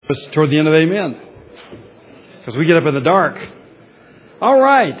Toward the end of Amen. Because we get up in the dark. All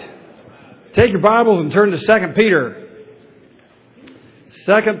right. Take your Bibles and turn to 2 Peter.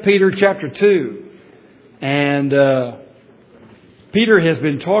 2 Peter chapter 2. And Peter has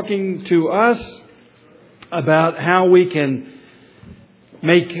been talking to us about how we can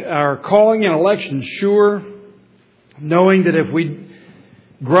make our calling and election sure, knowing that if we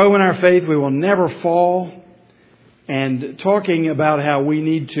grow in our faith, we will never fall. And talking about how we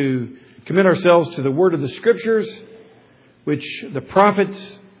need to commit ourselves to the Word of the Scriptures, which the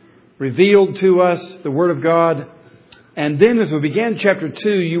prophets revealed to us, the Word of God. And then as we began chapter 2,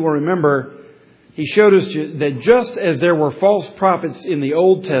 you will remember, he showed us that just as there were false prophets in the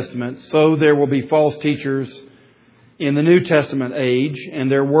Old Testament, so there will be false teachers in the New Testament age. And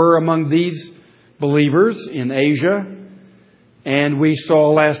there were among these believers in Asia. And we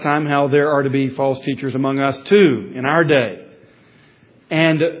saw last time how there are to be false teachers among us too in our day.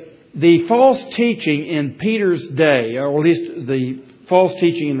 And the false teaching in Peter's day, or at least the false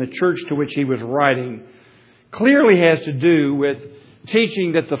teaching in the church to which he was writing, clearly has to do with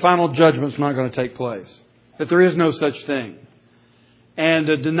teaching that the final judgment is not going to take place, that there is no such thing, and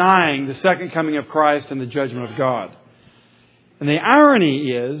denying the second coming of Christ and the judgment of God. And the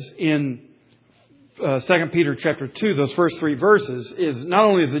irony is, in 2 Peter chapter 2, those first three verses, is not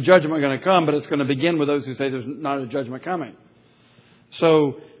only is the judgment going to come, but it's going to begin with those who say there's not a judgment coming.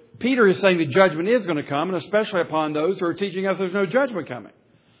 So Peter is saying the judgment is going to come, and especially upon those who are teaching us there's no judgment coming.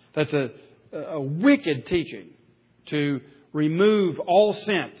 That's a wicked teaching to remove all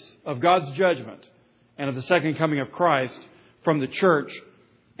sense of God's judgment and of the second coming of Christ from the church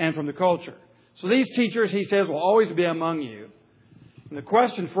and from the culture. So these teachers, he says, will always be among you. And the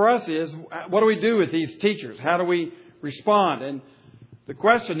question for us is, what do we do with these teachers? How do we respond? And the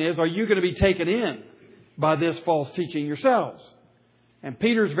question is, are you going to be taken in by this false teaching yourselves? And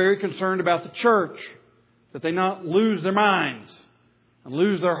Peter's very concerned about the church, that they not lose their minds, and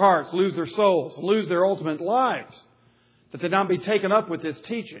lose their hearts, lose their souls, and lose their ultimate lives. That they not be taken up with this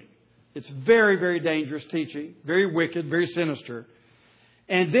teaching. It's very, very dangerous teaching, very wicked, very sinister.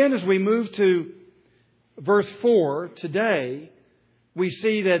 And then as we move to verse 4 today, we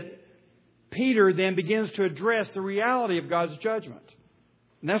see that Peter then begins to address the reality of God's judgment.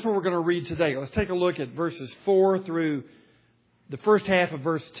 And that's what we're going to read today. Let's take a look at verses 4 through the first half of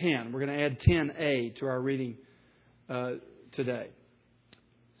verse 10. We're going to add 10a to our reading today.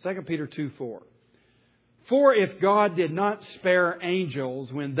 2 Peter 2:4. For if God did not spare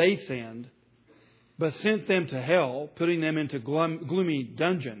angels when they sinned, but sent them to hell, putting them into gloomy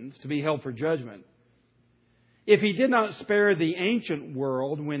dungeons to be held for judgment, if He did not spare the ancient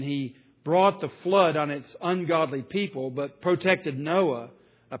world when He brought the flood on its ungodly people, but protected Noah,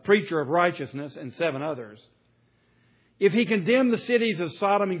 a preacher of righteousness, and 7 others, if He condemned the cities of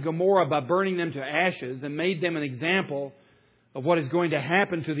Sodom and Gomorrah by burning them to ashes and made them an example of what is going to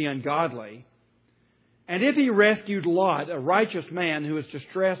happen to the ungodly, and if He rescued Lot, a righteous man who was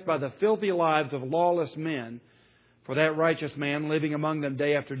distressed by the filthy lives of lawless men, for that righteous man living among them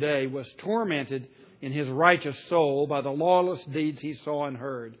day after day was tormented in his righteous soul by the lawless deeds he saw and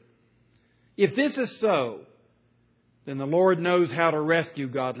heard. If this is so, then the Lord knows how to rescue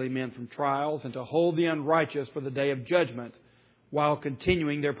godly men from trials and to hold the unrighteous for the day of judgment while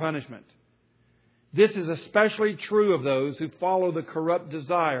continuing their punishment. This is especially true of those who follow the corrupt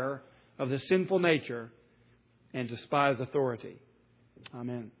desire of the sinful nature and despise authority.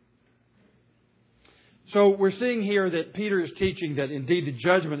 Amen. So we're seeing here that Peter is teaching that indeed the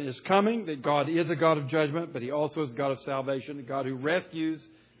judgment is coming, that God is a God of judgment, but He also is a God of salvation, a God who rescues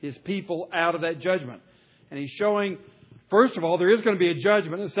His people out of that judgment. And he's showing, first of all, there is going to be a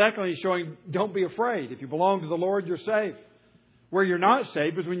judgment, and secondly, He's showing, don't be afraid. If you belong to the Lord, you're safe. Where you're not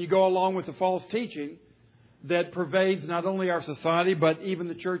safe is when you go along with the false teaching that pervades not only our society, but even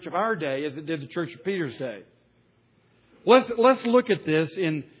the church of our day, as it did the church of Peter's day. Let's look at this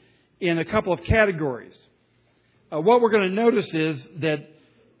in a couple of categories. What we're going to notice is that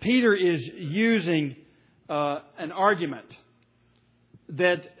Peter is using an argument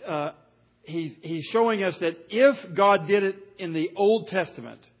that he's showing us that if God did it in the Old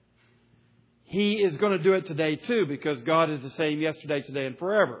Testament, He is going to do it today too, because God is the same yesterday, today, and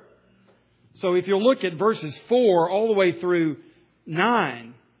forever. So if you'll look at verses 4 all the way through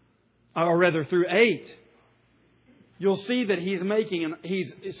 9, or rather through 8, you'll see that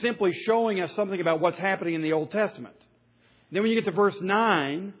he's simply showing us something about what's happening in the Old Testament. Then when you get to verse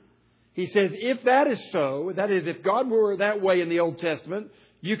 9, he says, if that is so, that is, if God were that way in the Old Testament,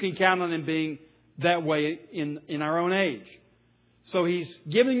 you can count on Him being that way in our own age. So he's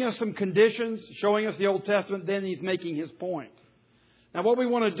giving us some conditions, showing us the Old Testament, then he's making his point. Now what we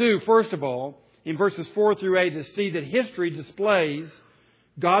want to do, first of all, in verses 4 through 8, is see that history displays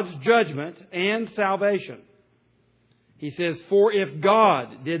God's judgment and salvation. He says, for if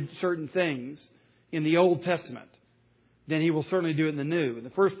God did certain things in the Old Testament, then He will certainly do it in the New. And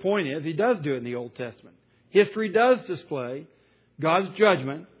the first point is, He does do it in the Old Testament. History does display God's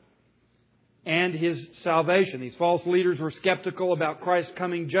judgment and His salvation. These false leaders were skeptical about Christ's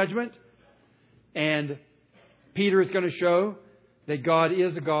coming judgment. And Peter is going to show that God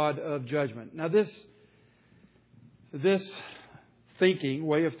is a God of judgment. Now this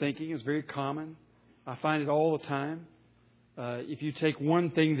way of thinking is very common. I find it all the time. If you take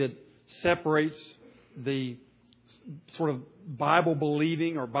one thing that separates the sort of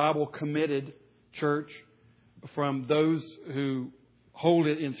Bible-believing or Bible-committed church from those who hold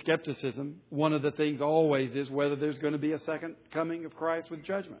it in skepticism, one of the things always is whether there's going to be a second coming of Christ with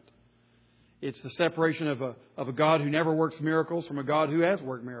judgment. It's the separation of a God who never works miracles from a God who has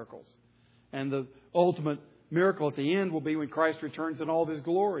worked miracles. And the ultimate miracle at the end will be when Christ returns in all of His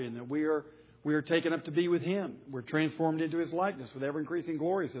glory, and that we are taken up to be with Him. We're transformed into His likeness with ever-increasing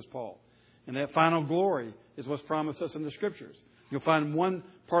glory, says Paul. And that final glory is what's promised us in the Scriptures. You'll find one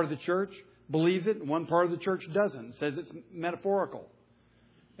part of the church believes it, and one part of the church doesn't. It says it's metaphorical.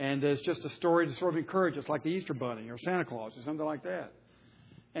 And it's just a story to sort of encourage us, like the Easter Bunny or Santa Claus or something like that.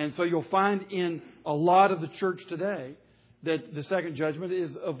 And so you'll find in a lot of the church today that the second judgment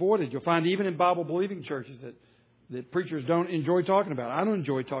is avoided. You'll find even in Bible-believing churches that preachers don't enjoy talking about. I don't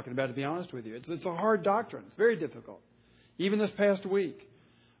enjoy talking about it, to be honest with you. It's a hard doctrine. It's very difficult. Even this past week,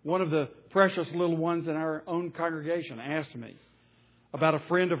 one of the precious little ones in our own congregation asked me about a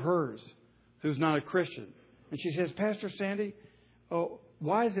friend of hers who's not a Christian. And she says, Pastor Sandy,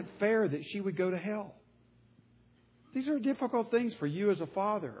 why is it fair that she would go to hell? These are difficult things for you as a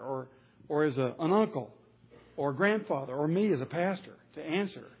father or as an uncle or a grandfather or me as a pastor to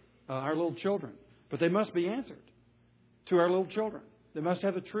answer our little children. But they must be answered to our little children. They must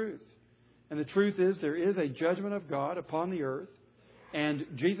have the truth. And the truth is there is a judgment of God upon the earth. And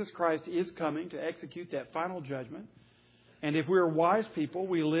Jesus Christ is coming to execute that final judgment. And if we're wise people,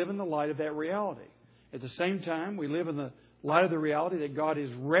 we live in the light of that reality. At the same time, we live in the light of the reality that God is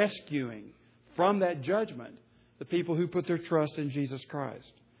rescuing from that judgment the people who put their trust in Jesus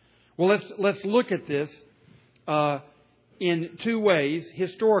Christ. Well, let's look at this in two ways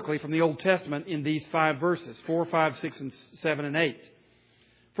historically from the Old Testament in these 5 verses, 4, 5, 6, and 7, and 8.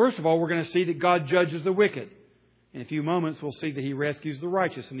 First of all, we're going to see that God judges the wicked. In a few moments, we'll see that He rescues the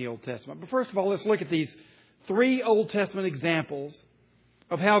righteous in the Old Testament. But first of all, let's look at these 3 Old Testament examples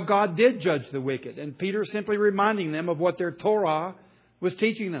of how God did judge the wicked. And Peter is simply reminding them of what their Torah was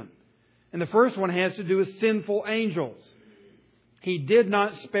teaching them. And the first one has to do with sinful angels. He did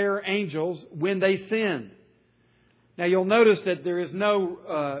not spare angels when they sinned. Now you'll notice that there is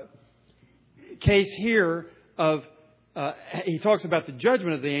no case here of... he talks about the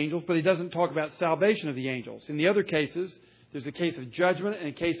judgment of the angels, but he doesn't talk about salvation of the angels. In the other cases, there's a case of judgment and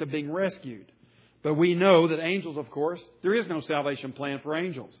a case of being rescued. But we know that angels, of course, there is no salvation plan for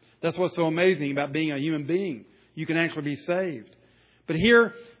angels. That's what's so amazing about being a human being. You can actually be saved. But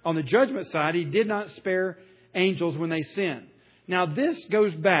here, on the judgment side, He did not spare angels when they sinned. Now, this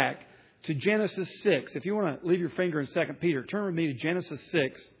goes back to Genesis 6. If you want to leave your finger in 2 Peter, turn with me to Genesis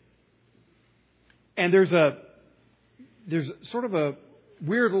 6. And there's sort of a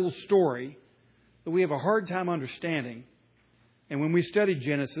weird little story that we have a hard time understanding. And when we studied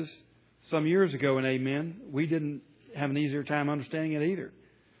Genesis some years ago in Amen, we didn't have an easier time understanding it either.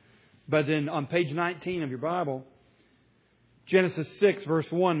 But then on page 19 of your Bible, Genesis 6, verse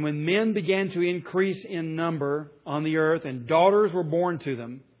 1, when men began to increase in number on the earth and daughters were born to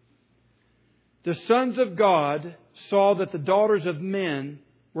them, the sons of God saw that the daughters of men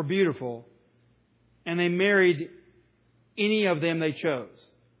were beautiful, and they married any of them they chose.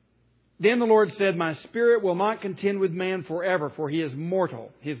 Then the Lord said, my spirit will not contend with man forever, for he is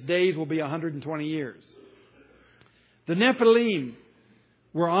mortal. His days will be 120 years. The Nephilim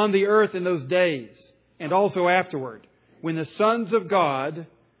were on the earth in those days, and also afterward, when the sons of God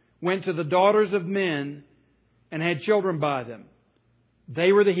went to the daughters of men and had children by them.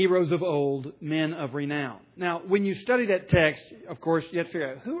 They were the heroes of old, men of renown. Now, when you study that text, of course, you have to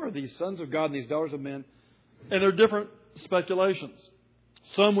figure out, who are these sons of God and these daughters of men? And there are different speculations.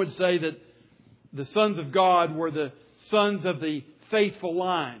 Some would say that the sons of God were the sons of the faithful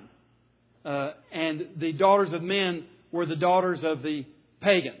line. And the daughters of men were the daughters of the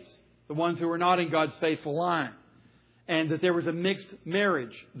pagans, the ones who were not in God's faithful line. And that there was a mixed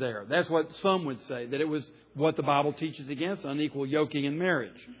marriage there. That's what some would say, that it was what the Bible teaches against, unequal yoking in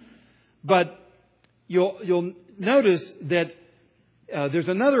marriage. But you'll notice that there's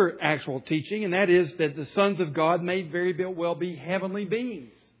another actual teaching, and that is that the sons of God may very well be heavenly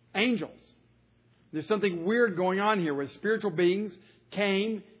beings, angels. There's something weird going on here where spiritual beings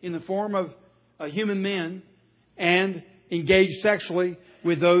came in the form of human men and engaged sexually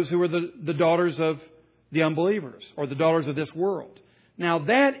with those who were the daughters of the unbelievers or the daughters of this world. Now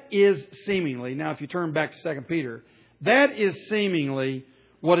that is seemingly, now if you turn back to 2 Peter, that is seemingly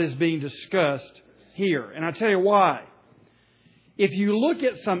what is being discussed here. And I'll tell you why. If you look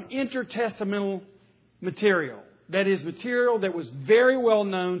at some intertestamental material, that is material that was very well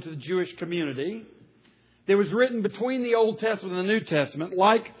known to the Jewish community, that was written between the Old Testament and the New Testament,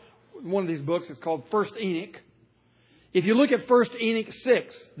 like one of these books is called 1 Enoch. If you look at 1 Enoch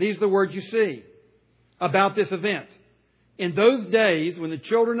 6, these are the words you see about this event. In those days, when the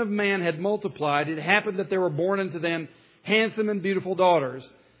children of man had multiplied, it happened that there were born unto them handsome and beautiful daughters.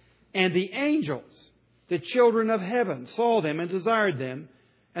 And the angels, the children of heaven, saw them and desired them.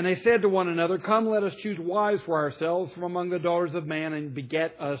 And they said to one another, Come, let us choose wives for ourselves from among the daughters of man and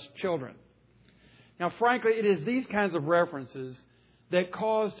beget us children. Now, frankly, it is these kinds of references that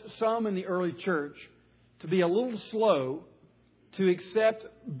caused some in the early church to be a little slow to accept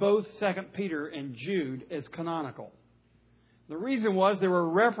both 2 Peter and Jude as canonical. The reason was there were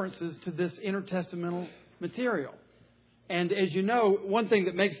references to this intertestamental material. And as you know, one thing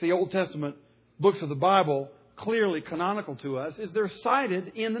that makes the Old Testament books of the Bible clearly canonical to us is they're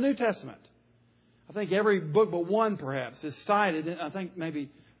cited in the New Testament. I think every book but one, perhaps, is cited. I think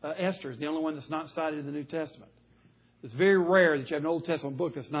maybe Esther is the only one that's not cited in the New Testament. It's very rare that you have an Old Testament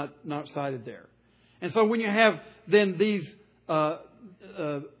book that's not cited there. And so when you have then these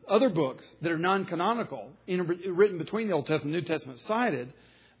other books that are non-canonical, written between the Old Testament and New Testament cited,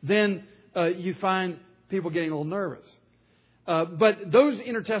 then you find people getting a little nervous. But those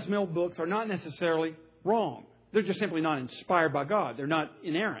intertestamental books are not necessarily wrong. They're just simply not inspired by God. They're not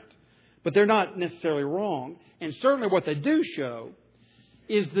inerrant. But they're not necessarily wrong. And certainly what they do show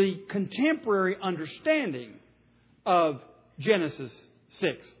is the contemporary understanding of Genesis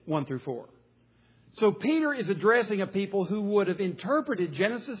 6, 1 through 4. So Peter is addressing a people who would have interpreted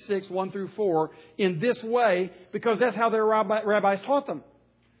Genesis 6, 1 through 4 in this way because that's how their rabbis taught them.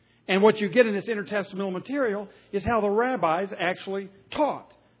 And what you get in this intertestamental material is how the rabbis actually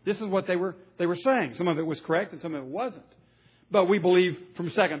taught. This is what they were saying. Some of it was correct and some of it wasn't. But we believe from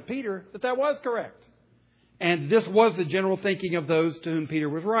 2 Peter that was correct. And this was the general thinking of those to whom Peter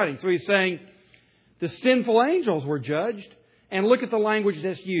was writing. So he's saying the sinful angels were judged. And look at the language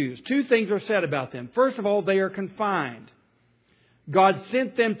that's used. Two things are said about them. First of all, they are confined. God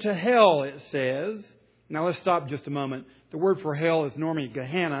sent them to hell, it says. Now let's stop just a moment. The word for hell is normally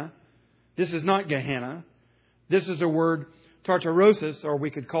Gehenna. This is not Gehenna. This is a word, Tartarosis, or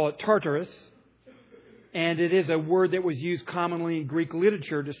we could call it Tartarus. And it is a word that was used commonly in Greek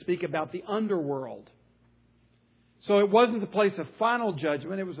literature to speak about the underworld. So it wasn't a place of final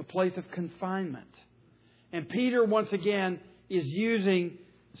judgment. It was a place of confinement. And Peter, once again, is using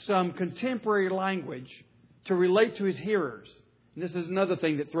some contemporary language to relate to his hearers. And this is another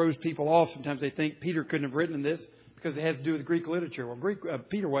thing that throws people off. Sometimes they think Peter couldn't have written this because it has to do with Greek literature. Well,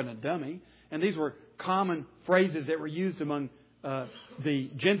 Peter wasn't a dummy. And these were common phrases that were used among the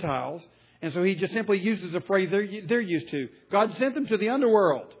Gentiles. And so he just simply uses a phrase they're used to. God sent them to the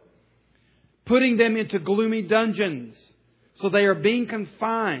underworld, putting them into gloomy dungeons. So they are being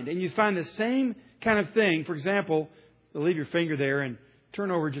confined. And you find the same kind of thing. For example, leave your finger there and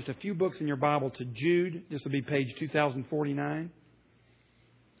turn over just a few books in your Bible to Jude. This will be page 2049.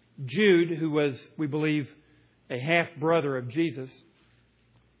 Jude, who was, we believe, a half-brother of Jesus,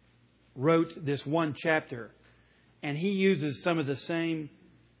 wrote this one chapter. And he uses some of the same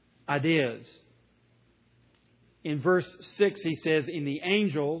ideas. In verse 6, he says, In the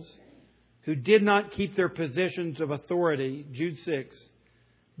angels who did not keep their positions of authority, Jude 6,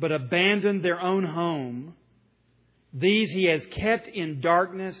 but abandoned their own home, these He has kept in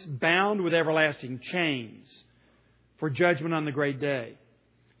darkness, bound with everlasting chains, for judgment on the great day.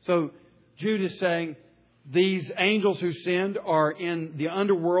 So Jude is saying these angels who sinned are in the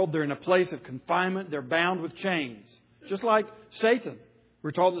underworld. They're in a place of confinement. They're bound with chains. Just like Satan,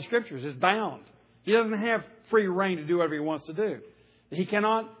 we're told in the Scriptures, is bound. He doesn't have free reign to do whatever he wants to do. He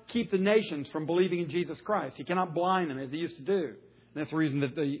cannot keep the nations from believing in Jesus Christ. He cannot blind them as he used to do. And that's the reason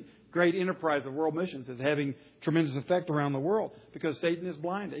that the great enterprise of world missions is having tremendous effect around the world, because Satan is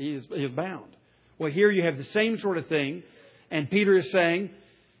blind. He is bound. Well, here you have the same sort of thing. And Peter is saying,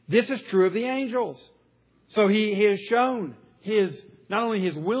 this is true of the angels. So he has shown not only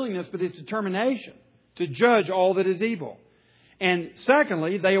his willingness, but his determination to judge all that is evil. And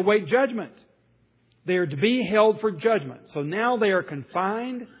secondly, they await judgment. They are to be held for judgment. So now they are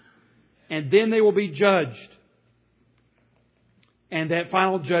confined, and then they will be judged. And that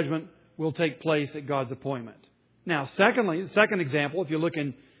final judgment will take place at God's appointment. Now, secondly, the second example, if you look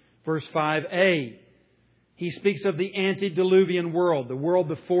in verse 5a, he speaks of the antediluvian world, the world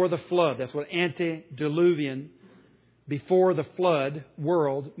before the flood. That's what antediluvian, before the flood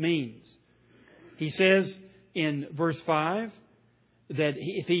world means. He says in verse 5 that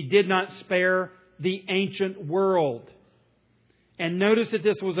if He did not spare the ancient world. And notice that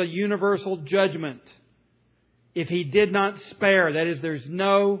this was a universal judgment. If He did not spare, that is, there's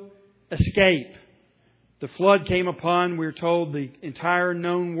no escape. The flood came upon, we're told, the entire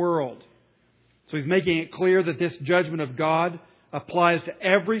known world. So He's making it clear that this judgment of God applies to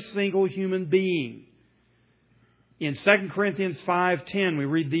every single human being. In 2 Corinthians 5:10 we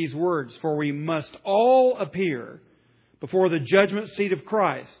read these words, "For we must all appear before the judgment seat of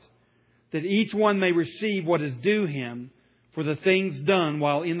Christ, that each one may receive what is due him for the things done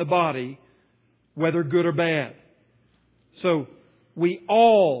while in the body, whether good or bad." So we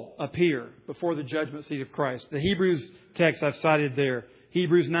all appear before the judgment seat of Christ. The Hebrews text I've cited there,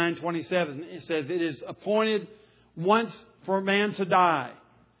 Hebrews 9:27, it says, "It is appointed once for man to die,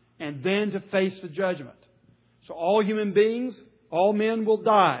 and then to face the judgment." So all human beings, all men will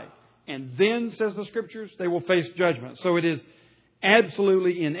die. And then, says the Scriptures, they will face judgment. So it is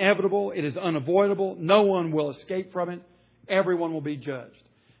absolutely inevitable. It is unavoidable. No one will escape from it. Everyone will be judged.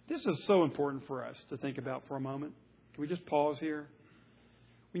 This is so important for us to think about for a moment. Can we just pause here?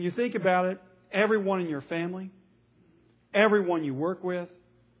 When you think about it, everyone in your family, everyone you work with,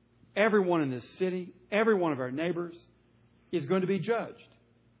 everyone in this city, every one of our neighbors is going to be judged.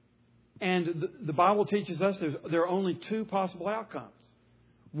 And the Bible teaches us there are only two possible outcomes.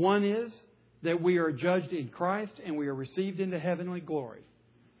 One is that we are judged in Christ and we are received into heavenly glory.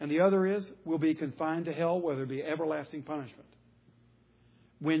 And the other is we'll be confined to hell, whether it be everlasting punishment.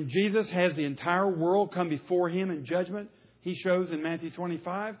 When Jesus has the entire world come before Him in judgment, He shows in Matthew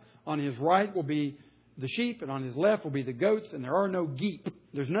 25, on His right will be the sheep and on His left will be the goats, and there are no geep.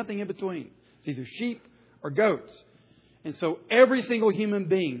 There's nothing in between. It's either sheep or goats. And so every single human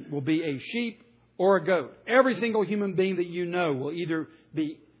being will be a sheep or a goat. Every single human being that you know will either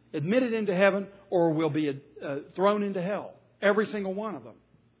be admitted into heaven or will be thrown into hell. Every single one of them.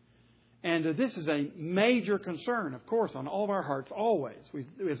 And this is a major concern, of course, on all of our hearts always.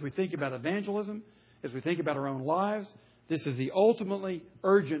 As we think about evangelism, as we think about our own lives, this is the ultimately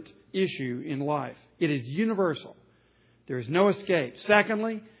urgent issue in life. It is universal. There is no escape.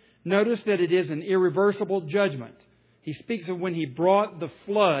 Secondly, notice that it is an irreversible judgment. He speaks of when He brought the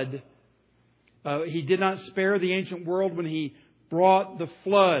flood. He did not spare the ancient world when He brought the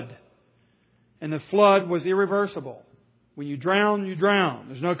flood. And the flood was irreversible. When you drown, you drown.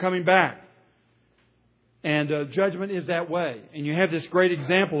 There's no coming back. And judgment is that way. And you have this great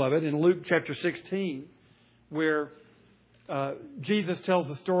example of it in Luke chapter 16, where Jesus tells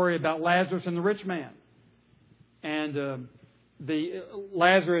the story about Lazarus and the rich man. And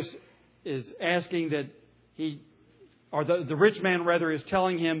Lazarus is asking that the rich man rather is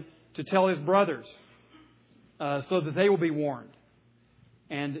telling him to tell his brothers so that they will be warned.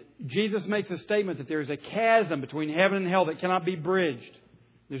 And Jesus makes a statement that there is a chasm between heaven and hell that cannot be bridged.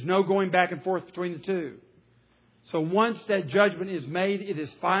 There's no going back and forth between the two. So once that judgment is made, it is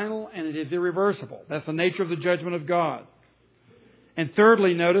final and it is irreversible. That's the nature of the judgment of God. And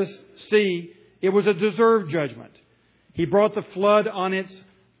thirdly, notice, C, it was a deserved judgment. He brought the flood on its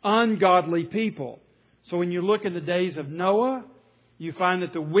ungodly people. So when you look in the days of Noah, you find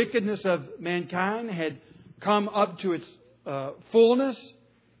that the wickedness of mankind had come up to its fullness,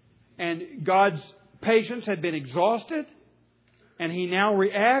 and God's patience had been exhausted, and He now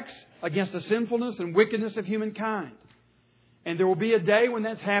reacts against the sinfulness and wickedness of humankind. And there will be a day when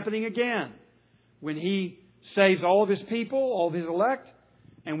that's happening again, when He saves all of His people, all of His elect,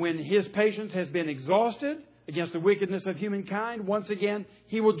 and when His patience has been exhausted against the wickedness of humankind, once again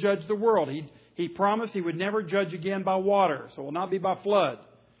He will judge the world. He promised He would never judge again by water, so it will not be by flood.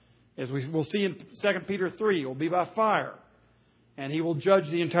 As we'll see in 2 Peter 3, it will be by fire. And He will judge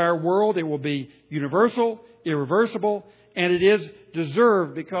the entire world. It will be universal, irreversible, and it is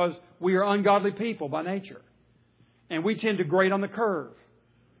deserved because we are ungodly people by nature. And we tend to grade on the curve.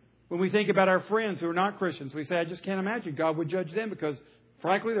 When we think about our friends who are not Christians, we say, I just can't imagine God would judge them because,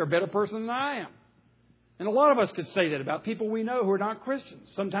 frankly, they're a better person than I am. And a lot of us could say that about people we know who are not Christians.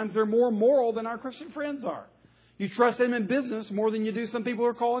 Sometimes they're more moral than our Christian friends are. You trust them in business more than you do some people who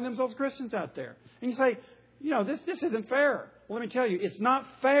are calling themselves Christians out there. And you say, this isn't fair. Well, let me tell you, it's not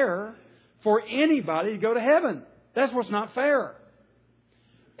fair for anybody to go to heaven. That's what's not fair.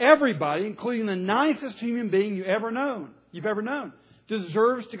 everybody, including the nicest human being you've ever known,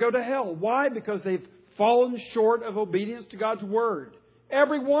 deserves to go to hell. Why? Because they've fallen short of obedience to God's Word.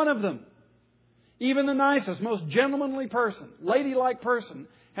 Every one of them. Even the nicest, most gentlemanly person, ladylike person,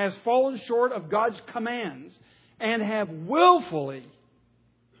 has fallen short of God's commands and have willfully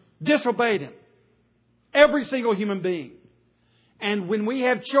disobeyed Him. Every single human being. And when we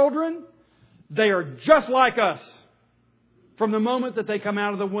have children, they are just like us from the moment that they come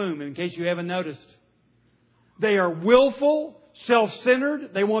out of the womb, in case you haven't noticed. They are willful,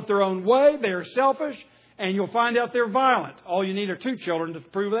 self-centered, they want their own way, they are selfish, and you'll find out they're violent. All you need are 2 children to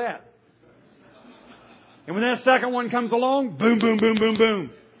prove that. And when that second one comes along, boom, boom, boom, boom, boom.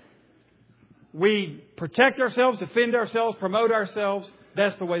 We protect ourselves, defend ourselves, promote ourselves.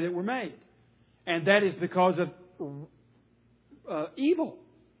 That's the way that we're made. And that is because of evil,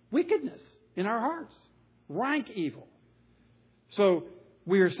 wickedness in our hearts. Rank evil. So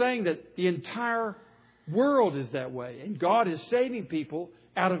we are saying that the entire world is that way. And God is saving people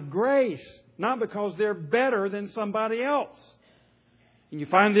out of grace, not because they're better than somebody else. And you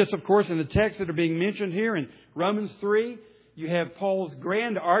find this, of course, in the texts that are being mentioned here. In Romans 3, you have Paul's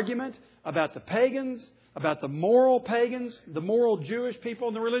grand argument about the pagans, about the moral pagans, the moral Jewish people,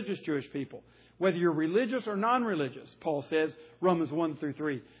 and the religious Jewish people. Whether you're religious or non-religious, Paul says, Romans 1 through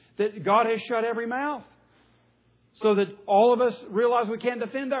 3, that God has shut every mouth so that all of us realize we can't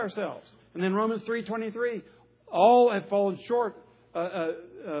defend ourselves. And then Romans 3:23, all have fallen short,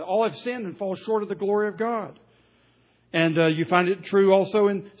 all have sinned and fall short of the glory of God. And you find it true also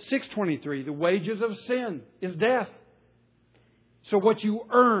in 6:23. The wages of sin is death. So what you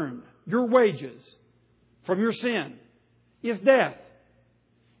earn, your wages from your sin, is death.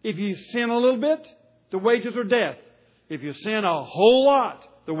 If you sin a little bit, the wages are death. If you sin a whole lot,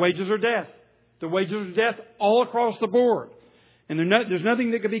 the wages are death. The wages are death all across the board. And there's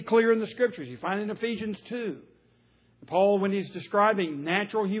nothing that could be clearer in the Scriptures. You find it in Ephesians 2. Paul, when he's describing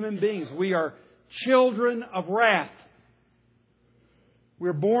natural human beings, we are children of wrath.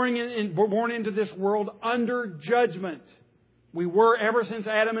 We're born into this world under judgment. We were ever since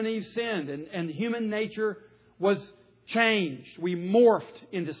Adam and Eve sinned, and human nature was changed. We morphed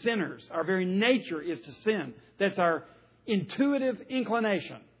into sinners. Our very nature is to sin. That's our intuitive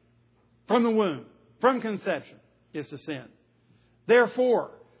inclination from the womb, from conception, is to sin.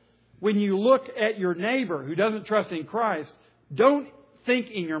 Therefore, when you look at your neighbor who doesn't trust in Christ, don't think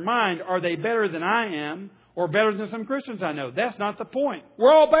in your mind, are they better than I am or better than some Christians I know? That's not the point.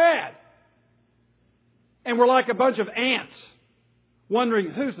 We're all bad. And we're like a bunch of ants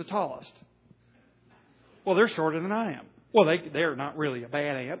wondering who's the tallest. Well, they're shorter than I am. Well, they're not really a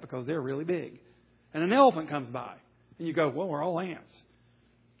bad ant because they're really big. And an elephant comes by. And you go, well, we're all ants.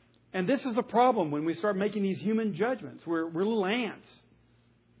 And this is the problem when we start making these human judgments. We're little ants.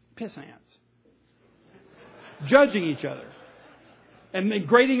 Piss ants. Judging each other. And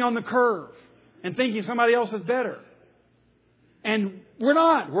grading on the curve. And thinking somebody else is better. And we're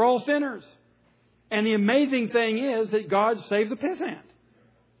not. We're all sinners. And the amazing thing is that God saves a piss ant.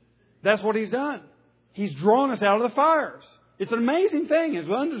 That's what He's done. He's drawn us out of the fires. It's an amazing thing. It's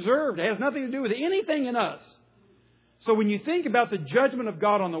undeserved. It has nothing to do with anything in us. So when you think about the judgment of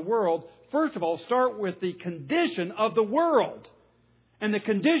God on the world, first of all, start with the condition of the world and the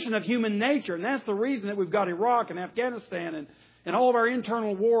condition of human nature. And that's the reason that we've got Iraq and Afghanistan and all of our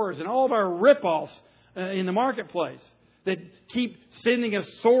internal wars and all of our rip-offs in the marketplace that keep sending us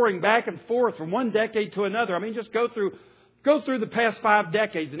soaring back and forth from one decade to another. I mean, just go through the past 5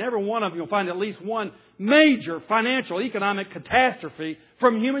 decades, and every one of them you'll find at least one major financial, economic catastrophe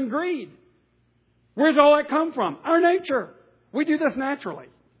from human greed. Where's all that come from? Our nature. We do this naturally.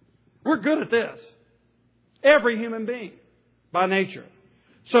 We're good at this. Every human being by nature.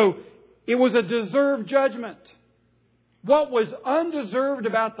 So it was a deserved judgment. What was undeserved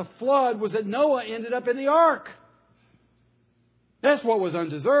about the flood was that Noah ended up in the ark. That's what was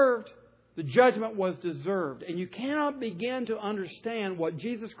undeserved. The judgment was deserved. And you cannot begin to understand what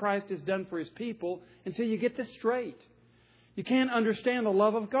Jesus Christ has done for His people until you get this straight. You can't understand the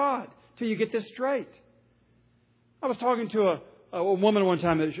love of God until you get this straight. I was talking to a woman one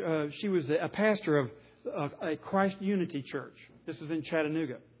time. She was a pastor of a Christ Unity Church. This was in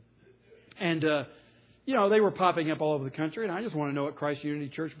Chattanooga. And, they were popping up all over the country. And I just want to know what Christ Unity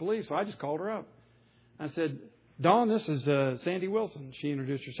Church believes. So I just called her up. I said, Dawn, this is Sandy Wilson. She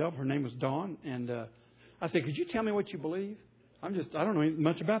introduced herself. Her name was Dawn. And I said, could you tell me what you believe? I don't know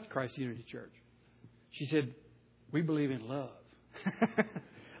much about the Christ Unity Church. She said, we believe in love.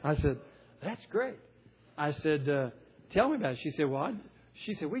 I said, that's great. I said, tell me about it. She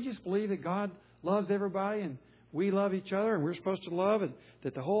said, we just believe that God loves everybody and we love each other and we're supposed to love, and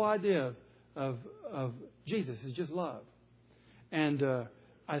that the whole idea of Jesus is just love. And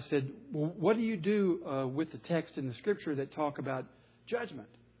I said, well, what do you do with the text in the Scripture that talk about judgment?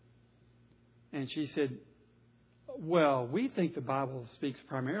 And she said, well, we think the Bible speaks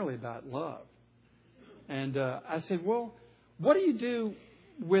primarily about love. And I said, well, what do you do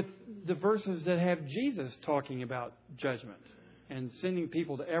with the verses that have Jesus talking about judgment and sending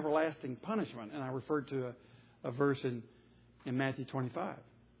people to everlasting punishment? And I referred to a verse in Matthew 25.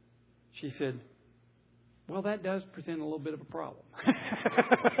 She said, well, that does present a little bit of a problem.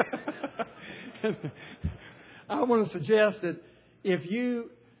 I want to suggest that if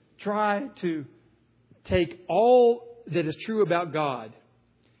you try to take all that is true about God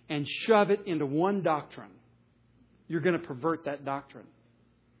and shove it into one doctrine, you're going to pervert that doctrine.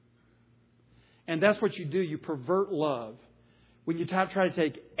 And that's what you do. You pervert love. When you try to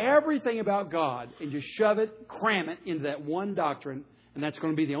take everything about God and just shove it, cram it into that one doctrine, and that's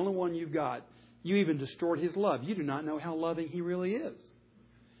going to be the only one you've got, you even distort His love. You do not know how loving He really is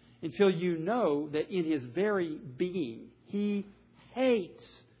until you know that in His very being, He hates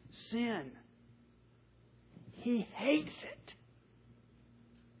sin. He hates it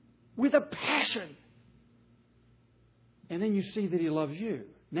with a passion. And then you see that He loves you.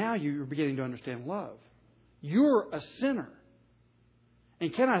 Now you're beginning to understand love. You're a sinner.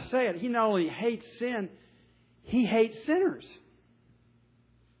 And can I say it? He not only hates sin, He hates sinners.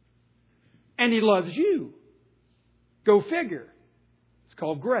 And He loves you. Go figure. It's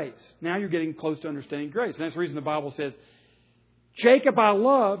called grace. Now you're getting close to understanding grace. And that's the reason the Bible says, Jacob I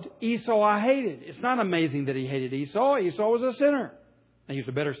loved, Esau I hated. It's not amazing that he hated Esau. Esau was a sinner. And he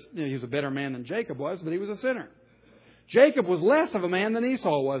was a better man than Jacob was, but he was a sinner. Jacob was less of a man than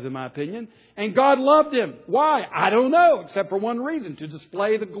Esau was, in my opinion. And God loved him. Why? I don't know, except for one reason, to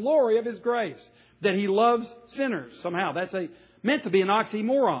display the glory of His grace. That He loves sinners somehow. That's meant to be an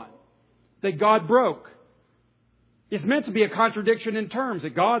oxymoron that God broke. It's meant to be a contradiction in terms,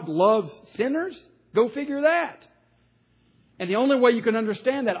 that God loves sinners. Go figure that. And the only way you can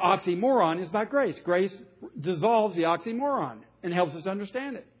understand that oxymoron is by grace. Grace dissolves the oxymoron and helps us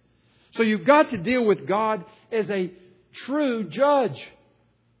understand it. So you've got to deal with God as a true judge.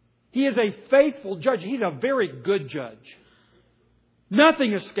 He is a faithful judge. He's a very good judge.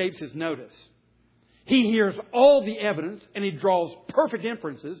 Nothing escapes His notice. He hears all the evidence and He draws perfect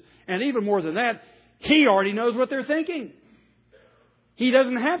inferences. And even more than that, He already knows what they're thinking. He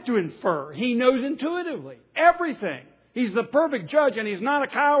doesn't have to infer. He knows intuitively everything. He's the perfect judge, and He's not a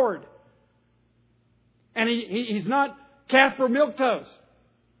coward. And he's not Casper Milquetoast.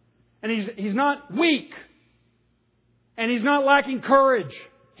 And he's not weak. And He's not lacking courage.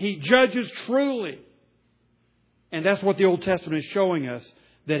 He judges truly. And that's what the Old Testament is showing us.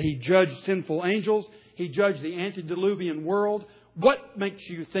 That He judged sinful angels. He judged the antediluvian world. What makes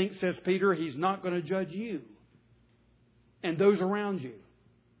you think, says Peter, He's not going to judge you and those around you?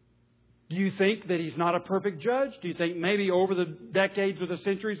 Do you think that He's not a perfect judge? Do you think maybe over the decades or the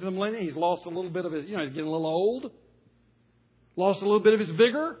centuries of the millennia He's lost a little bit of His, He's getting a little old? Lost a little bit of His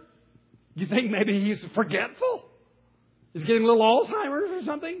vigor? Do you think maybe He's forgetful? He's getting a little Alzheimer's or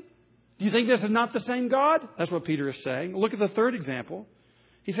something? Do you think this is not the same God? That's what Peter is saying. Look at the third example.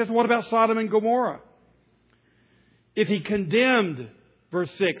 He says, what about Sodom and Gomorrah? If He condemned, verse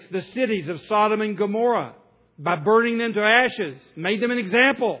 6, the cities of Sodom and Gomorrah by burning them to ashes, made them an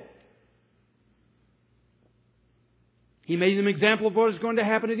example. He made them an example of what is going to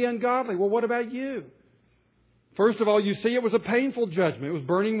happen to the ungodly. Well, what about you? First of all, you see it was a painful judgment. It was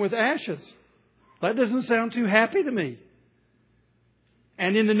burning with ashes. That doesn't sound too happy to me.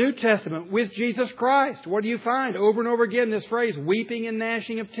 And in the New Testament, with Jesus Christ, what do you find? Over and over again, this phrase, weeping and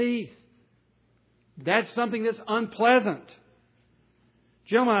gnashing of teeth. That's something that's unpleasant.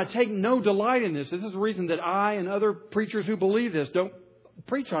 Gentlemen, I take no delight in this. This is the reason that I and other preachers who believe this don't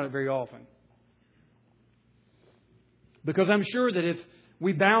preach on it very often. Because I'm sure that if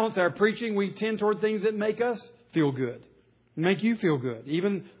we balance our preaching, we tend toward things that make us feel good. Make you feel good.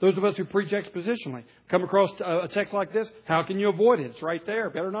 Even those of us who preach expositionally. Come across a text like this, how can you avoid it? It's right there.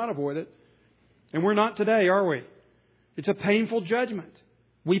 Better not avoid it. And we're not today, are we? It's a painful judgment.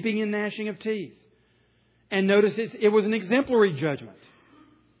 Weeping and gnashing of teeth. And notice it was an exemplary judgment.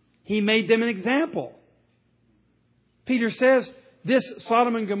 He made them an example. Peter says this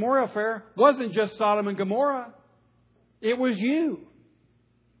Sodom and Gomorrah affair wasn't just Sodom and Gomorrah. It was you.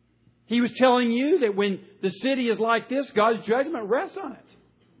 He was telling you that when the city is like this, God's judgment rests on it.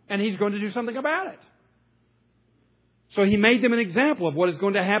 And He's going to do something about it. So He made them an example of what is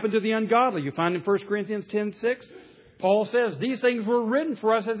going to happen to the ungodly. You find in 1 Corinthians 10:6, Paul says, these things were written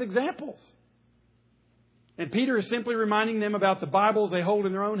for us as examples. And Peter is simply reminding them about the Bibles they hold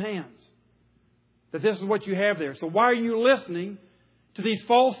in their own hands. That this is what you have there. So why are you listening to these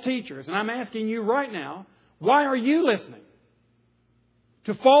false teachers? And I'm asking you right now, why are you listening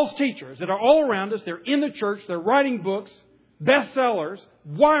to false teachers that are all around us? They're in the church. They're writing books, bestsellers.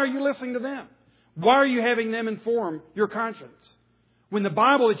 Why are you listening to them? Why are you having them inform your conscience? When the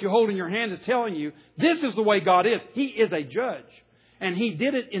Bible that you hold in your hand is telling you, this is the way God is. He is a judge. And He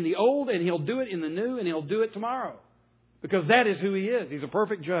did it in the old, and He'll do it in the new, and He'll do it tomorrow. Because that is who He is. He's a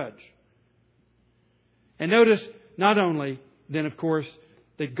perfect judge. And notice, not only, then of course,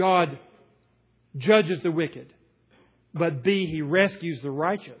 that God judges the wicked, but B, He rescues the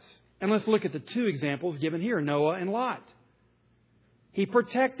righteous. And let's look at the two examples given here, Noah and Lot. He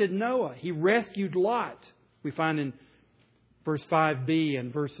protected Noah. He rescued Lot. We find in verse 5b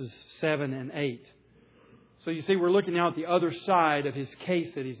and verses 7 and 8. So you see, we're looking now at the other side of his case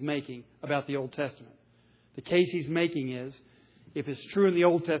that he's making about the Old Testament. The case he's making is, if it's true in the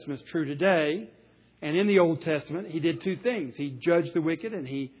Old Testament, it's true today. And in the Old Testament, He did two things. He judged the wicked and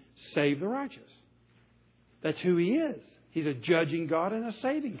He saved the righteous. That's who He is. He's a judging God and a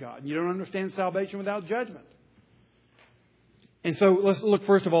saving God. You don't understand salvation without judgment. And so let's look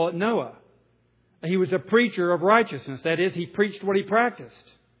first of all at Noah. He was a preacher of righteousness. That is, he preached what he practiced.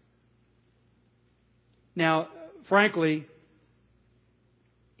 Now, frankly,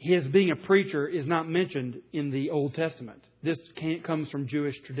 his being a preacher is not mentioned in the Old Testament. This comes from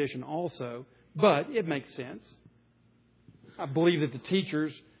Jewish tradition also, but it makes sense. I believe that the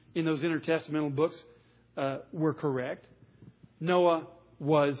teachers in those intertestamental books were correct. Noah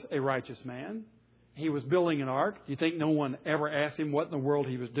was a righteous man. He was building an ark. Do you think no one ever asked him what in the world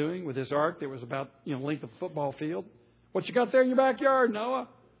he was doing with this ark that was about length of a football field? What you got there in your backyard, Noah?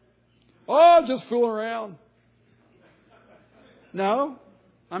 Oh, just fooling around. No.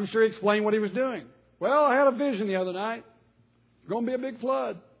 I'm sure he explained what he was doing. Well, I had a vision the other night. It's going to be a big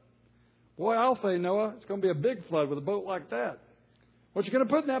flood. Boy, I'll say, Noah, it's going to be a big flood with a boat like that. What you going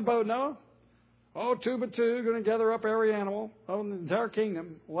to put in that boat, Noah? Oh, 2 by 2, going to gather up every animal of the entire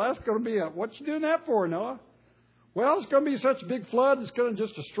kingdom. Well, that's going to be what you doing that for, Noah? Well, it's going to be such a big flood, it's going to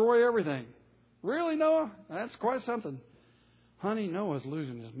just destroy everything. Really, Noah? That's quite something. Honey, Noah's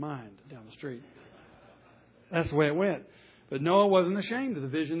losing his mind down the street. That's the way it went. But Noah wasn't ashamed of the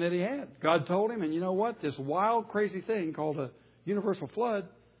vision that he had. God told him, and you know what? This wild, crazy thing called a universal flood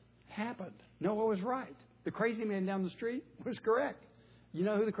happened. Noah was right. The crazy man down the street was correct. You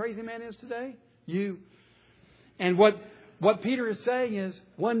know who the crazy man is today? You. And what Peter is saying is,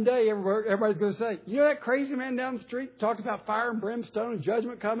 one day everybody's going to say, you know that crazy man down the street talked about fire and brimstone and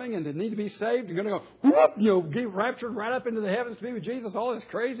judgment coming and they need to be saved. You're going to go, whoop, get raptured right up into the heavens to be with Jesus, all this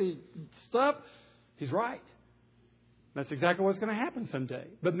crazy stuff. He's right. That's exactly what's going to happen someday.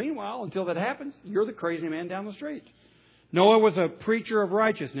 But meanwhile, until that happens, you're the crazy man down the street. Noah was a preacher of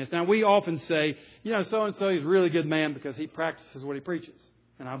righteousness. Now, we often say, so-and-so is a really good man because he practices what he preaches.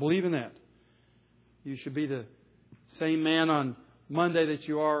 And I believe in that. You should be the same man on Monday that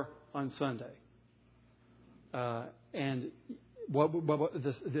you are on Sunday. And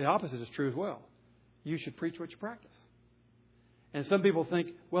the opposite is true as well. You should preach what you practice. And some people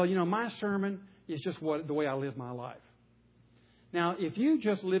think, well, my sermon is just the way I live my life. Now, if you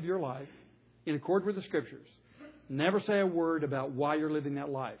just live your life in accord with the Scriptures, never say a word about why you're living that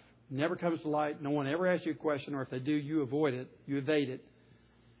life, never comes to light, no one ever asks you a question, or if they do, you avoid it, you evade it,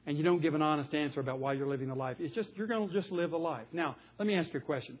 and you don't give an honest answer about why you're living the life. It's just, you're going to just live a life. Now, let me ask you a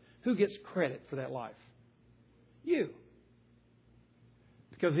question. Who gets credit for that life? You.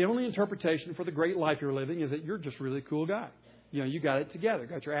 Because the only interpretation for the great life you're living is that you're just a really cool guy. You got it together,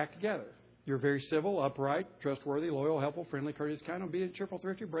 got your act together. You're very civil, upright, trustworthy, loyal, helpful, friendly, courteous, kind, obedient, cheerful,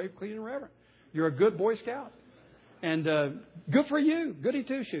 thrifty, brave, clean, and reverent. You're a good Boy Scout. And good for you. Goody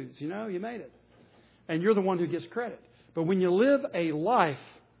two-shoes. You made it. And you're the one who gets credit. But when you live a life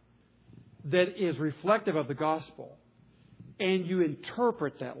that is reflective of the gospel and you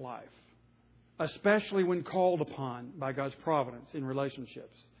interpret that life, especially when called upon by God's providence in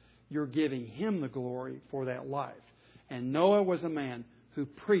relationships, you're giving Him the glory for that life. And Noah was a man who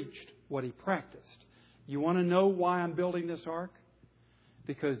preached what he practiced. You want to know why I'm building this ark?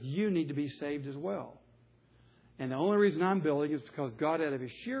 Because you need to be saved as well. And the only reason I'm building is because God, out of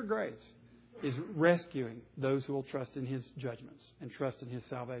His sheer grace, is rescuing those who will trust in His judgments and trust in His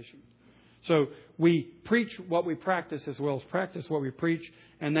salvation. So we preach what we practice as well as practice what we preach,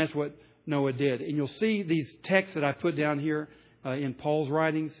 and that's what Noah did. And you'll see these texts that I put down here in Paul's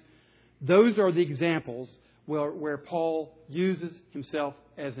writings. Those are the examples where Paul uses himself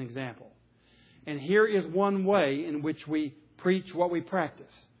as an example. And here is one way in which we preach what we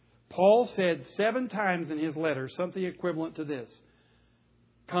practice. Paul said 7 times in his letter something equivalent to this.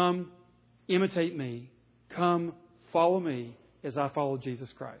 Come, imitate me. Come, follow me as I follow Jesus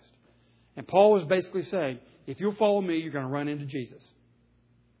Christ. And Paul was basically saying, if you'll follow me, you're going to run into Jesus.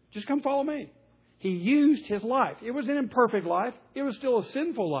 Just come follow me. He used his life. It was an imperfect life. It was still a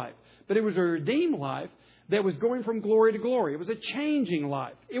sinful life. But it was a redeemed life that was going from glory to glory. It was a changing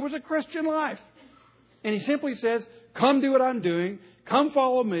life. It was a Christian life. And he simply says, come do what I'm doing. Come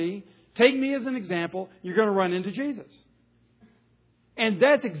follow me. Take me as an example. You're going to run into Jesus. And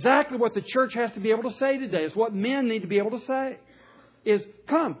that's exactly what the church has to be able to say today. It's what men need to be able to say. Is,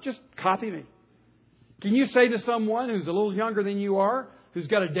 come, just copy me. Can you say to someone who's a little younger than you are, who's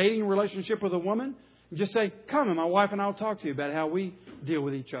got a dating relationship with a woman, just say, come and my wife and I will talk to you about how we deal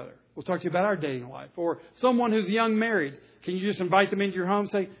with each other. We'll talk to you about our dating life. Or someone who's young married, can you just invite them into your home and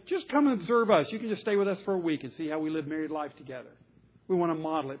say, just come and observe us. You can just stay with us for a week and see how we live married life together. We want to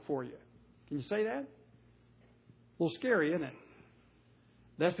model it for you. Can you say that? A little scary, isn't it?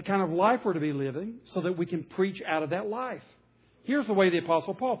 That's the kind of life we're to be living so that we can preach out of that life. Here's the way the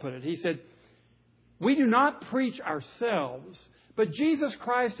Apostle Paul put it. He said, we do not preach ourselves, but Jesus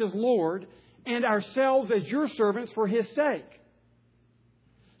Christ is Lord, and ourselves as your servants for His sake.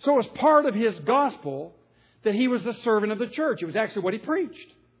 So it was part of His gospel that He was the servant of the church. It was actually what He preached.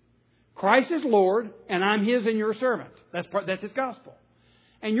 Christ is Lord, and I'm His and your servant. That's His gospel.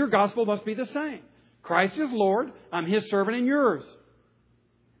 And your gospel must be the same. Christ is Lord, I'm His servant and yours.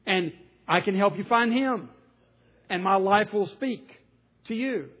 And I can help you find Him. And my life will speak to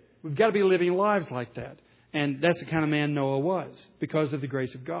you. We've got to be living lives like that. And that's the kind of man Noah was because of the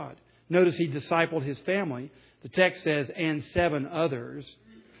grace of God. Notice he discipled his family. The text says, and 7 others.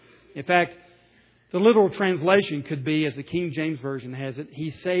 In fact, the literal translation could be, as the King James Version has it,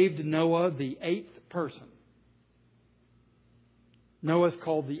 he saved Noah, the 8th person. Noah's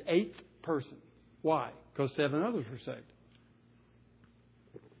called the 8th person. Why? Because 7 others were saved.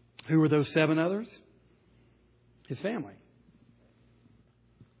 Who were those 7 others? His family.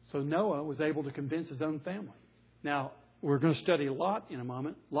 So Noah was able to convince his own family. Now, we're going to study Lot in a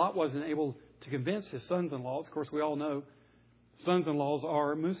moment. Lot wasn't able to convince his sons-in-laws. Of course, we all know sons-in-laws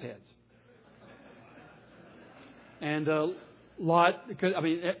are moose heads. And Lot,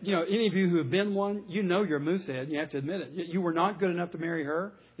 any of you who have been one, you know you're a moose head. You have to admit it. You were not good enough to marry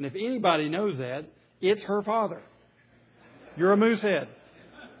her. And if anybody knows that, it's her father. You're a moose head.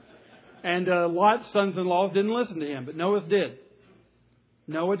 And Lot's sons-in-laws didn't listen to him, but Noah's did.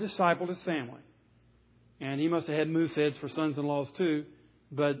 Noah discipled his family. And he must have had moose heads for sons-in-laws too,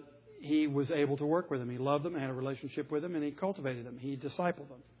 but he was able to work with them. He loved them, had a relationship with them, and he cultivated them. He discipled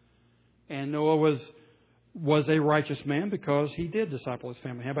them. And Noah was a righteous man because he did disciple his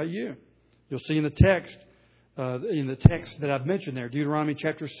family. How about you? You'll see in the text that I've mentioned there, Deuteronomy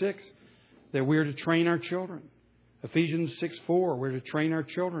chapter 6, that we are to train our children. Ephesians 6:4, we're to train our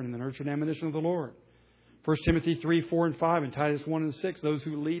children in the nurture and admonition of the Lord. 1 Timothy 3:4 and 5, and Titus 1 and 6, those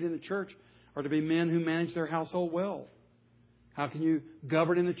who lead in the church are to be men who manage their household well. How can you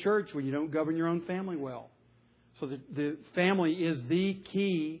govern in the church when you don't govern your own family well? So the family is the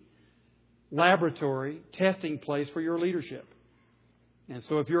key laboratory, testing place for your leadership. And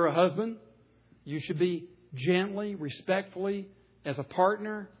so if you're a husband, you should be gently, respectfully, as a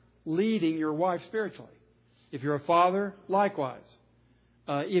partner, leading your wife spiritually. If you're a father, likewise.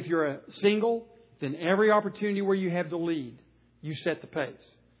 If you're a single, then every opportunity where you have to lead, you set the pace.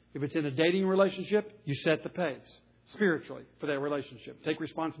 If it's in a dating relationship, you set the pace spiritually for that relationship. Take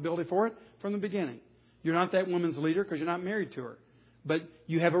responsibility for it from the beginning. You're not that woman's leader because you're not married to her. But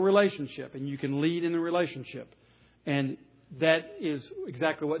you have a relationship and you can lead in the relationship. And that is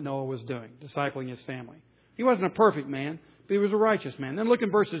exactly what Noah was doing, discipling his family. He wasn't a perfect man, but he was a righteous man. Then look in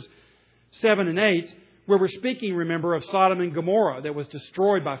verses 7 and 8, where we're speaking, remember, of Sodom and Gomorrah that was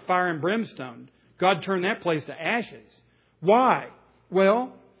destroyed by fire and brimstone. God turned that place to ashes. Why?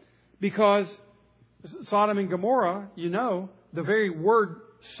 Well, because Sodom and Gomorrah, the very word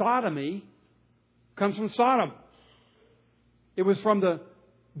sodomy comes from Sodom. It was from the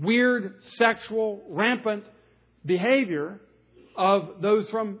weird, sexual, rampant behavior of those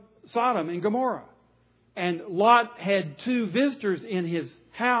from Sodom and Gomorrah. And Lot had 2 visitors in his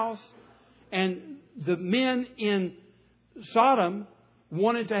house, and the men in Sodom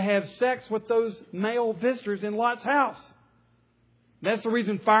wanted to have sex with those male visitors in Lot's house. That's the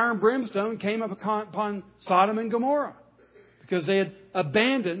reason fire and brimstone came upon Sodom and Gomorrah. Because they had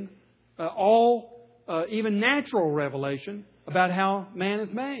abandoned even natural revelation about how man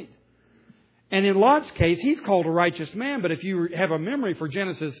is made. And in Lot's case, he's called a righteous man. But if you have a memory for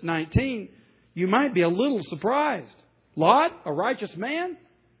Genesis 19, you might be a little surprised. Lot, a righteous man?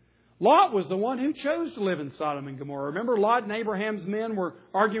 Lot was the one who chose to live in Sodom and Gomorrah. Remember, Lot and Abraham's men were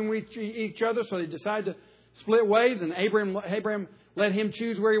arguing with each other, so they decided to split ways, and Abraham let him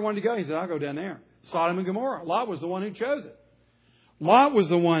choose where he wanted to go. He said, I'll go down there. Sodom and Gomorrah. Lot was the one who chose it. Lot was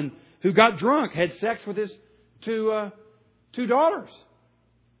the one who got drunk, had sex with his two daughters.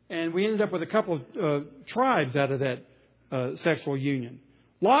 And we ended up with a couple of tribes out of that sexual union.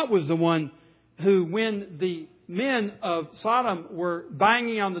 Lot was the one who, when the men of Sodom were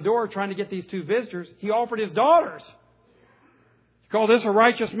banging on the door trying to get these two visitors, he offered his daughters. You call this a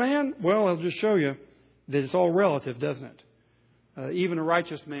righteous man? Well, I'll just show you that it's all relative, doesn't it? Even a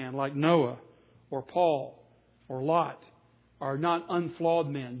righteous man like Noah or Paul or Lot are not unflawed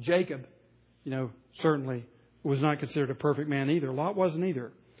men. Jacob, certainly was not considered a perfect man either. Lot wasn't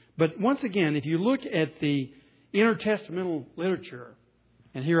either. But once again, if you look at the intertestamental literature,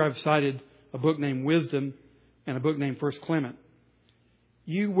 and here I've cited a book named Wisdom and a book named First Clement,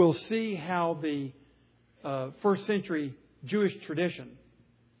 you will see how the first century Jewish tradition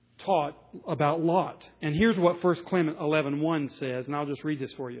taught about Lot. And here's what First Clement 11:1 says, and I'll just read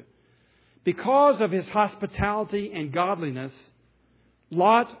this for you. Because of his hospitality and godliness,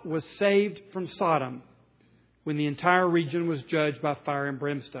 Lot was saved from Sodom when the entire region was judged by fire and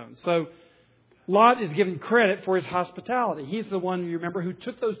brimstone. So Lot is given credit for his hospitality. He's the one, you remember, who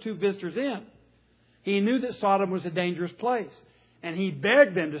took those two visitors in. He knew that Sodom was a dangerous place. And he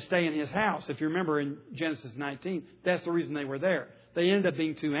begged them to stay in his house. If you remember in Genesis 19, that's the reason they were there. They ended up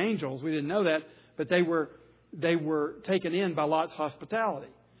being two angels. We didn't know that. But they were taken in by Lot's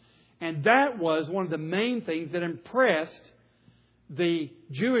hospitality. And that was one of the main things that impressed the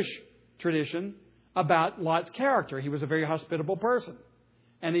Jewish tradition about Lot's character. He was a very hospitable person.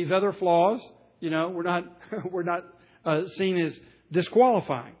 And these other flaws, were not seen as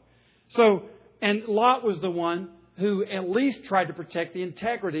disqualifying. So, and Lot was the one who at least tried to protect the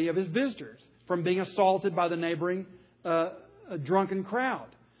integrity of his visitors from being assaulted by the neighboring drunken crowd.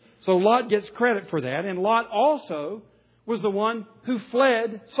 So Lot gets credit for that. And Lot also was the one who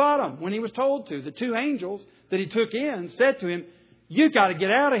fled Sodom when he was told to. The two angels that he took in said to him, "You've got to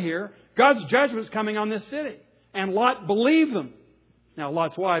get out of here. God's judgment's coming on this city." And Lot believed them. Now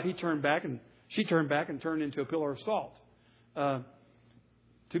Lot's wife, she turned back and turned into a pillar of salt.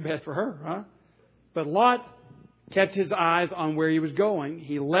 Too bad for her, huh? But Lot kept his eyes on where he was going.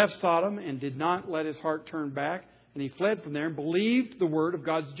 He left Sodom and did not let his heart turn back. And he fled from there and believed the word of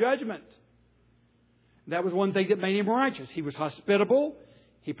God's judgment. That was one thing that made him righteous. He was hospitable.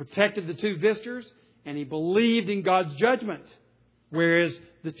 He protected the two visitors. And he believed in God's judgment. Whereas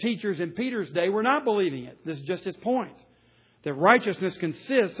the teachers in Peter's day were not believing it. This is just his point. That righteousness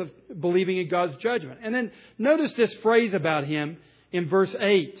consists of believing in God's judgment. And then notice this phrase about him in verse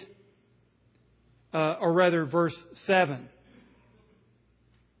 8. Or rather verse 7.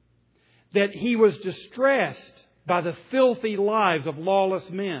 That he was distressed by the filthy lives of lawless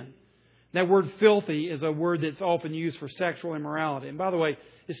men. That word filthy is a word that's often used for sexual immorality. And by the way,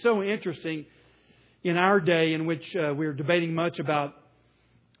 it's so interesting in our day in which we're debating much about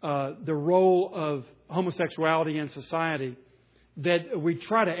the role of homosexuality in society, that we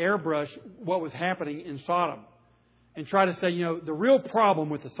try to airbrush what was happening in Sodom and try to say, the real problem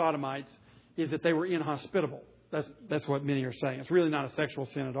with the Sodomites is that they were inhospitable. That's what many are saying. It's really not a sexual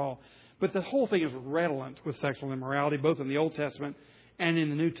sin at all. But the whole thing is redolent with sexual immorality, both in the Old Testament and in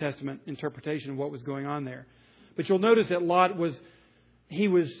the New Testament interpretation of what was going on there. But you'll notice that Lot was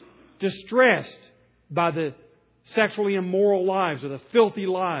distressed by the sexually immoral lives or the filthy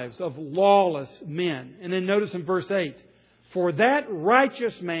lives of lawless men. And then notice in verse 8, for that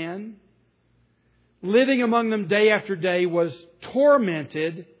righteous man living among them day after day was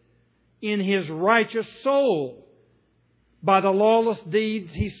tormented in his righteous soul by the lawless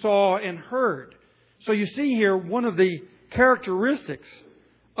deeds he saw and heard. So you see here one of the characteristics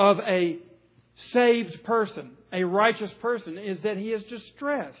of a saved person, a righteous person, is that he is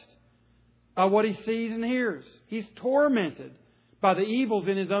distressed by what he sees and hears. He's tormented by the evils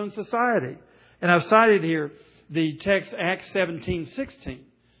in his own society. And I've cited here the text Acts 17:16.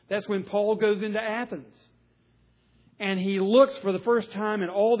 That's when Paul goes into Athens. And he looks for the first time at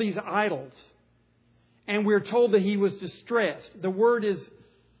all these idols. And we're told that he was distressed. The word is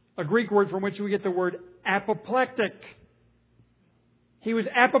a Greek word from which we get the word apoplectic. He was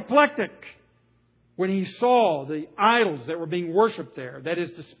apoplectic when he saw the idols that were being worshipped there. That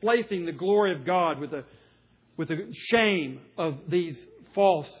is, displacing the glory of God with the shame of these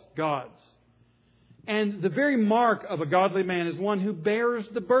false gods. And the very mark of a godly man is one who bears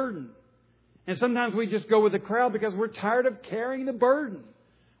the burden. And sometimes we just go with the crowd because we're tired of carrying the burden.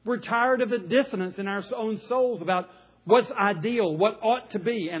 We're tired of the dissonance in our own souls about what's ideal, what ought to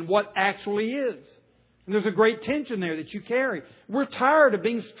be, and what actually is. And there's a great tension there that you carry. We're tired of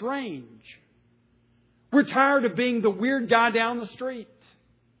being strange. We're tired of being the weird guy down the street.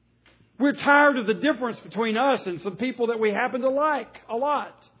 We're tired of the difference between us and some people that we happen to like a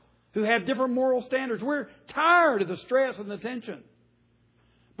lot, who have different moral standards. We're tired of the stress and the tension.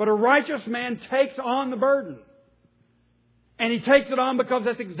 But a righteous man takes on the burden. And he takes it on because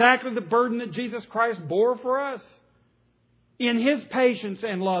that's exactly the burden that Jesus Christ bore for us. In His patience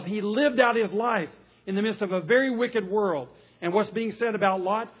and love, He lived out His life in the midst of a very wicked world. And what's being said about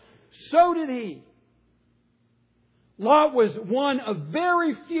Lot, so did he. Lot was one of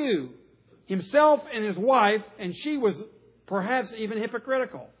very few, himself and his wife, and she was perhaps even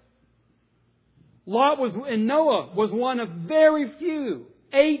hypocritical. Lot was, and Noah was one of very few,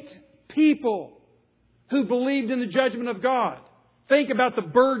 8 people who believed in the judgment of God. Think about the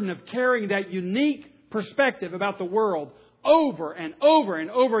burden of carrying that unique perspective about the world over and over and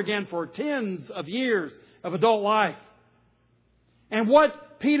over again for tens of years of adult life. And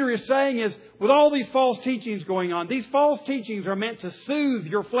what Peter is saying is, with all these false teachings going on, these false teachings are meant to soothe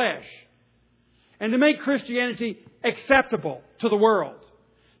your flesh and to make Christianity acceptable to the world,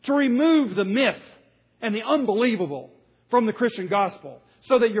 to remove the myth and the unbelievable from the Christian gospel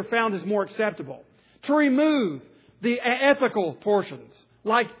so that you're found as more acceptable, to remove the ethical portions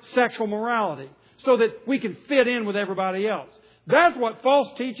like sexual morality so that we can fit in with everybody else. That's what false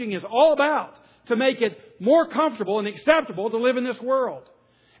teaching is all about, to make it more comfortable and acceptable to live in this world.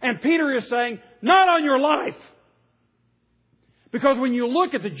 And Peter is saying, not on your life. Because when you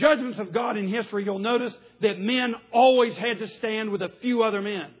look at the judgments of God in history, you'll notice that men always had to stand with a few other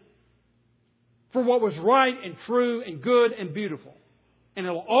men for what was right and true and good and beautiful. And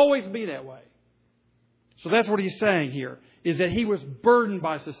it'll always be that way. So that's what he's saying here, is that he was burdened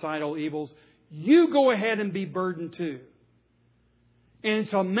by societal evils. You go ahead and be burdened too. And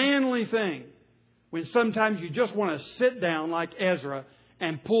it's a manly thing when sometimes you just want to sit down like Ezra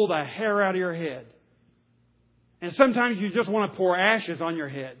and pull the hair out of your head. And sometimes you just want to pour ashes on your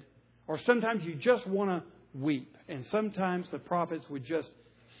head. Or sometimes you just want to weep. And sometimes the prophets would just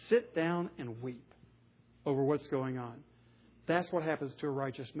sit down and weep over what's going on. That's what happens to a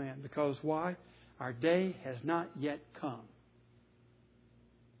righteous man. Because why? Our day has not yet come.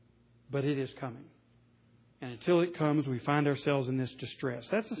 But it is coming. And until it comes, we find ourselves in this distress.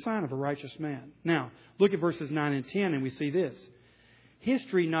 That's a sign of a righteous man. Now, look at verses 9 and 10 and we see this.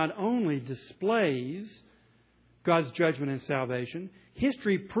 History not only displays God's judgment and salvation,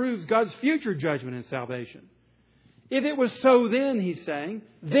 history proves God's future judgment and salvation. If it was so then, he's saying,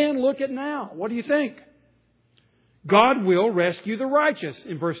 then look at now. What do you think? God will rescue the righteous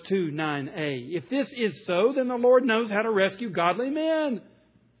in verse 2, 9a. If this is so, then the Lord knows how to rescue godly men.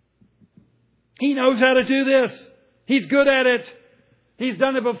 He knows how to do this. He's good at it. He's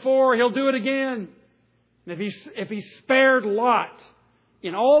done it before. He'll do it again. And if he spared Lot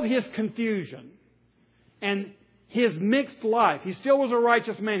in all of his confusion and his mixed life, he still was a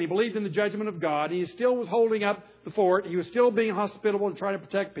righteous man. He believed in the judgment of God. He still was holding up the fort. He was still being hospitable and trying to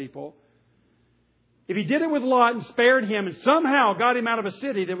protect people. If He did it with Lot and spared him and somehow got him out of a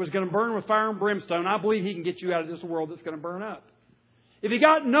city that was going to burn with fire and brimstone, I believe He can get you out of this world that's going to burn up. If He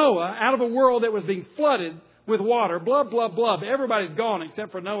got Noah out of a world that was being flooded with water, blub, blub, blub, everybody's gone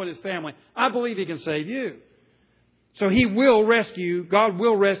except for Noah and his family, I believe He can save you. So He will rescue, God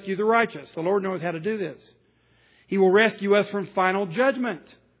will rescue the righteous. The Lord knows how to do this. He will rescue us from final judgment.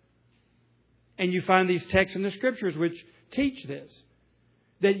 And you find these texts in the Scriptures which teach this,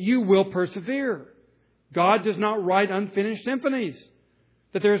 that you will persevere. God does not write unfinished symphonies.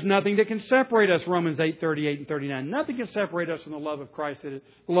 That there is nothing that can separate us, Romans 8:38 and 39. Nothing can separate us from the love of Christ, the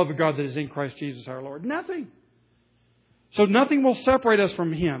love of God that is in Christ Jesus our Lord. Nothing. So nothing will separate us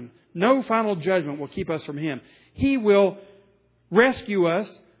from Him. No final judgment will keep us from Him. He will rescue us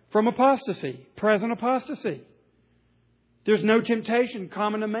from apostasy, present apostasy. There's no temptation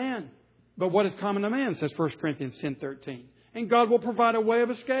common to man. But what is common to man, says 1 Corinthians 10:13. And God will provide a way of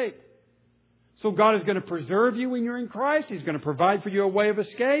escape. So God is going to preserve you when you're in Christ. He's going to provide for you a way of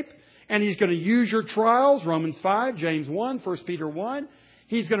escape. And He's going to use your trials, Romans 5, James 1, 1 Peter 1.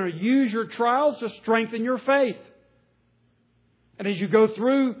 He's going to use your trials to strengthen your faith. And as you go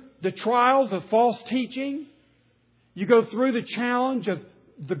through the trials of false teaching, you go through the challenge of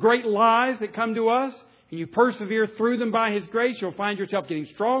the great lies that come to us, and you persevere through them by His grace, you'll find yourself getting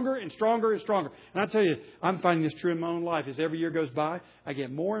stronger and stronger and stronger. And I tell you, I'm finding this true in my own life. As every year goes by, I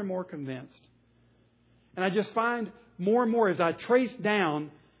get more and more convinced. And I just find more and more as I trace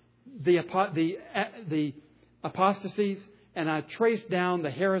down the apostasies and I trace down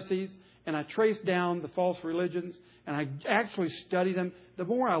the heresies, and I trace down the false religions, and I actually study them, the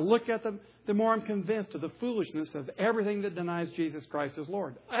more I look at them, the more I'm convinced of the foolishness of everything that denies Jesus Christ as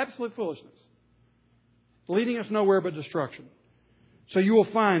Lord. Absolute foolishness. Leading us nowhere but destruction. So you will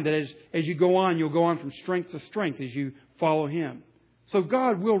find that as you go on, you'll go on from strength to strength as you follow Him. So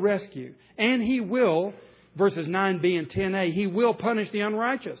God will rescue. And He will, verses 9b and 10a, He will punish the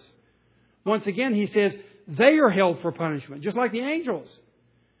unrighteous. Once again, He says they are held for punishment, just like the angels.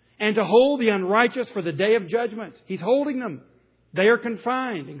 And to hold the unrighteous for the day of judgment. He's holding them. They are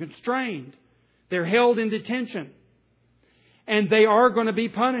confined and constrained. They're held in detention. And they are going to be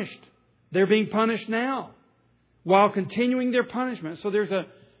punished. They're being punished now while continuing their punishment. So there's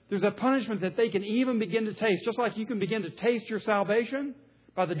a punishment that they can even begin to taste. Just like you can begin to taste your salvation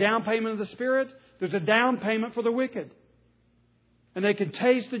by the down payment of the Spirit, there's a down payment for the wicked. And they can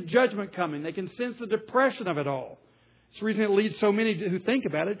taste the judgment coming. They can sense the depression of it all. It's the reason it leads so many who think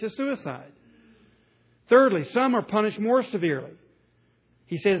about it to suicide. Thirdly, some are punished more severely.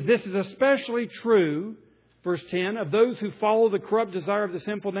 He says this is especially true, verse 10, of those who follow the corrupt desire of the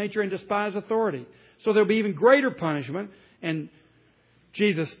sinful nature and despise authority. So there'll be even greater punishment. And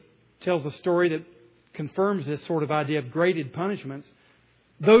Jesus tells a story that confirms this sort of idea of graded punishments.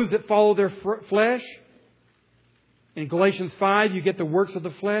 Those that follow their flesh. In Galatians 5, you get the works of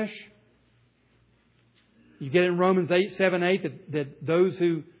the flesh. You get in Romans 8, 7, 8 that those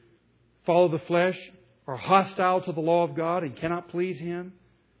who follow the flesh are hostile to the law of God and cannot please Him.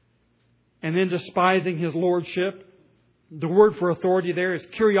 And then despising His lordship. The word for authority there is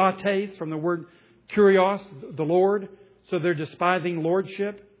kuriotes, from the word kurios, the Lord. So they're despising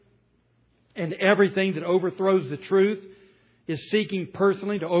lordship. And everything that overthrows the truth is seeking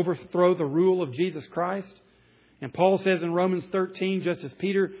personally to overthrow the rule of Jesus Christ. And Paul says in Romans 13, just as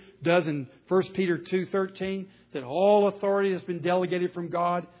Peter does in 1 Peter 2:13, that all authority has been delegated from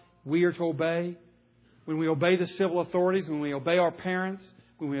God, we are to obey. When we obey the civil authorities, when we obey our parents,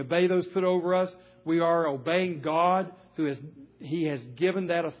 when we obey those put over us, we are obeying God, He has given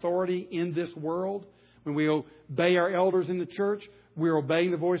that authority in this world. When we obey our elders in the church, we're obeying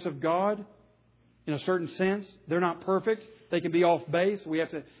the voice of God in a certain sense. They're not perfect. They can be off base. We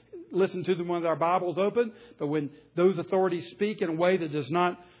have to listen to them when our Bible's open. But when those authorities speak in a way that does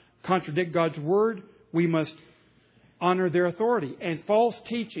not contradict God's Word, we must honor their authority. And false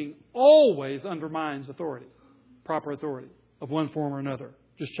teaching always undermines authority, proper authority of one form or another.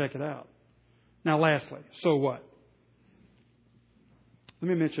 Just check it out. Now lastly, so what? Let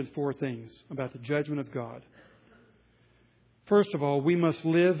me mention 4 things about the judgment of God. First of all, we must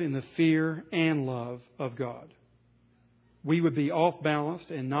live in the fear and love of God. We would be off balanced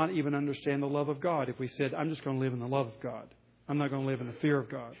and not even understand the love of God if we said, I'm just going to live in the love of God. I'm not going to live in the fear of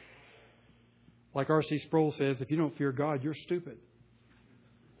God. Like R.C. Sproul says, if you don't fear God, you're stupid.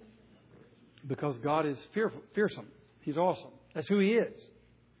 Because God is fearsome. He's awesome. That's who He is.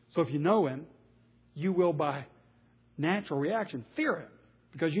 So if you know Him, you will by natural reaction fear Him.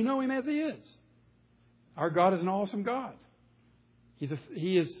 Because you know Him as He is. Our God is an awesome God.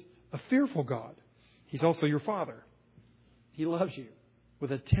 He is a fearful God. He's also your Father. He loves you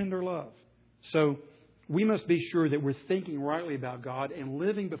with a tender love. So we must be sure that we're thinking rightly about God and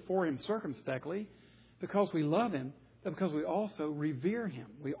living before Him circumspectly because we love Him, but because we also revere Him.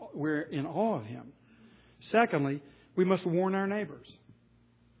 We're in awe of Him. Secondly, we must warn our neighbors.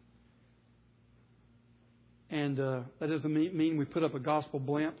 And that doesn't mean we put up a gospel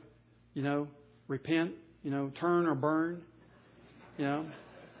blimp, repent, turn or burn,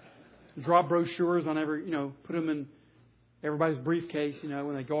 drop brochures on put them in everybody's briefcase,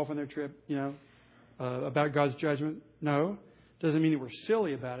 when they go off on their trip, about God's judgment. No, it doesn't mean that we're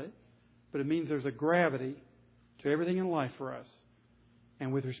silly about it, but it means there's a gravity to everything in life for us.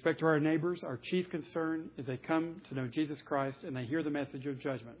 And with respect to our neighbors, our chief concern is they come to know Jesus Christ and they hear the message of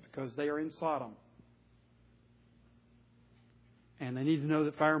judgment because they are in Sodom. And they need to know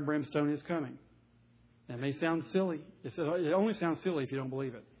that fire and brimstone is coming. That may sound silly. It only sounds silly if you don't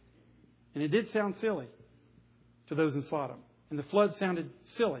believe it. And it did sound silly to those in Sodom. And the flood sounded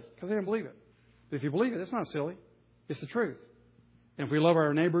silly because they didn't believe it. But if you believe it, it's not silly. It's the truth. And if we love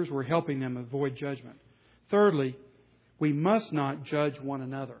our neighbors, we're helping them avoid judgment. Thirdly, we must not judge one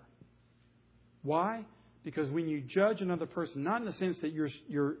another. Why? Because when you judge another person, not in the sense that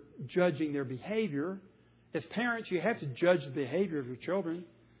you're judging their behavior. As parents, you have to judge the behavior of your children.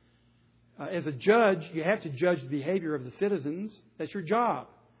 As a judge, you have to judge the behavior of the citizens. That's your job.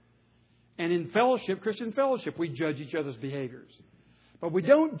 And in fellowship, Christian fellowship, we judge each other's behaviors. But we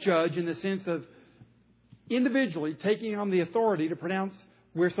don't judge in the sense of individually taking on the authority to pronounce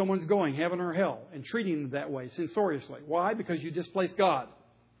where someone's going, heaven or hell, and treating them that way, censoriously. Why? Because you displace God.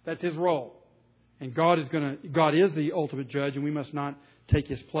 That's His role. And God is the ultimate judge, and we must not take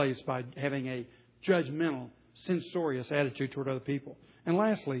His place by having a judgmental, censorious attitude toward other people. And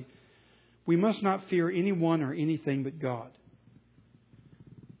lastly, we must not fear anyone or anything but God.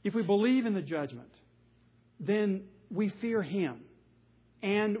 If we believe in the judgment, then we fear Him.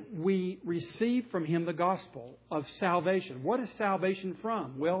 And we receive from Him the gospel of salvation. What is salvation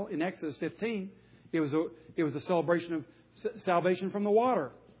from? Well, in Exodus 15, it was a celebration of salvation from the water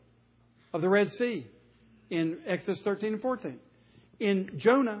of the Red Sea. In Exodus 13 and 14. In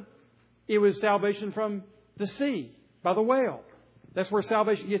Jonah, it was salvation from the sea by the whale. That's where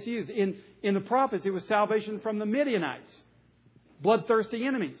salvation gets used. In the prophets, it was salvation from the Midianites, bloodthirsty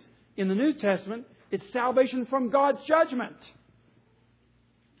enemies. In the New Testament, it's salvation from God's judgment.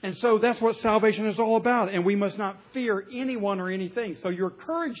 And so that's what salvation is all about. And we must not fear anyone or anything. So your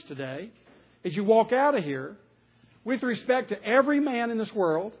courage today, as you walk out of here, with respect to every man in this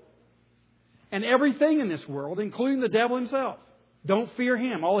world and everything in this world, including the devil himself. Don't fear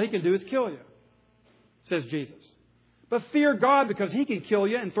him. All he can do is kill you, says Jesus. But fear God because He can kill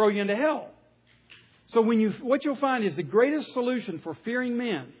you and throw you into hell. So what you'll find is the greatest solution for fearing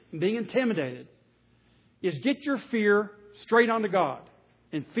men and being intimidated is get your fear straight onto God.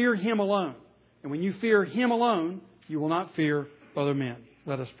 And fear Him alone. And when you fear Him alone, you will not fear other men.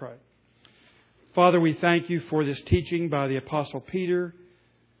 Let us pray. Father, we thank You for this teaching by the Apostle Peter.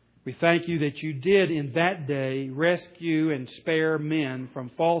 We thank You that You did in that day rescue and spare men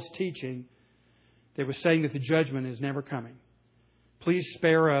from false teaching that was saying that the judgment is never coming. Please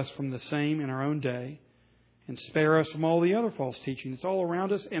spare us from the same in our own day, and spare us from all the other false teaching that's all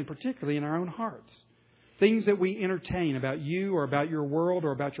around us, and particularly in our own hearts. Things that we entertain about You or about Your world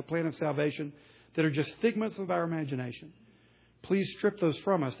or about Your plan of salvation that are just figments of our imagination. Please strip those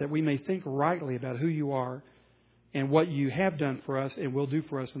from us that we may think rightly about who You are and what You have done for us and will do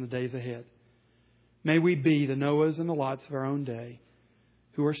for us in the days ahead. May we be the Noahs and the Lots of our own day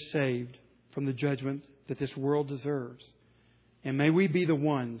who are saved from the judgment that this world deserves. And may we be the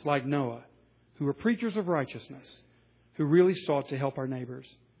ones like Noah who are preachers of righteousness, who really sought to help our neighbors.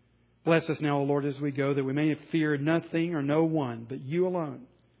 Bless us now, O Lord, as we go, that we may fear nothing or no one but You alone.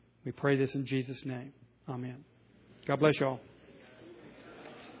 We pray this in Jesus' name. Amen. God bless you all.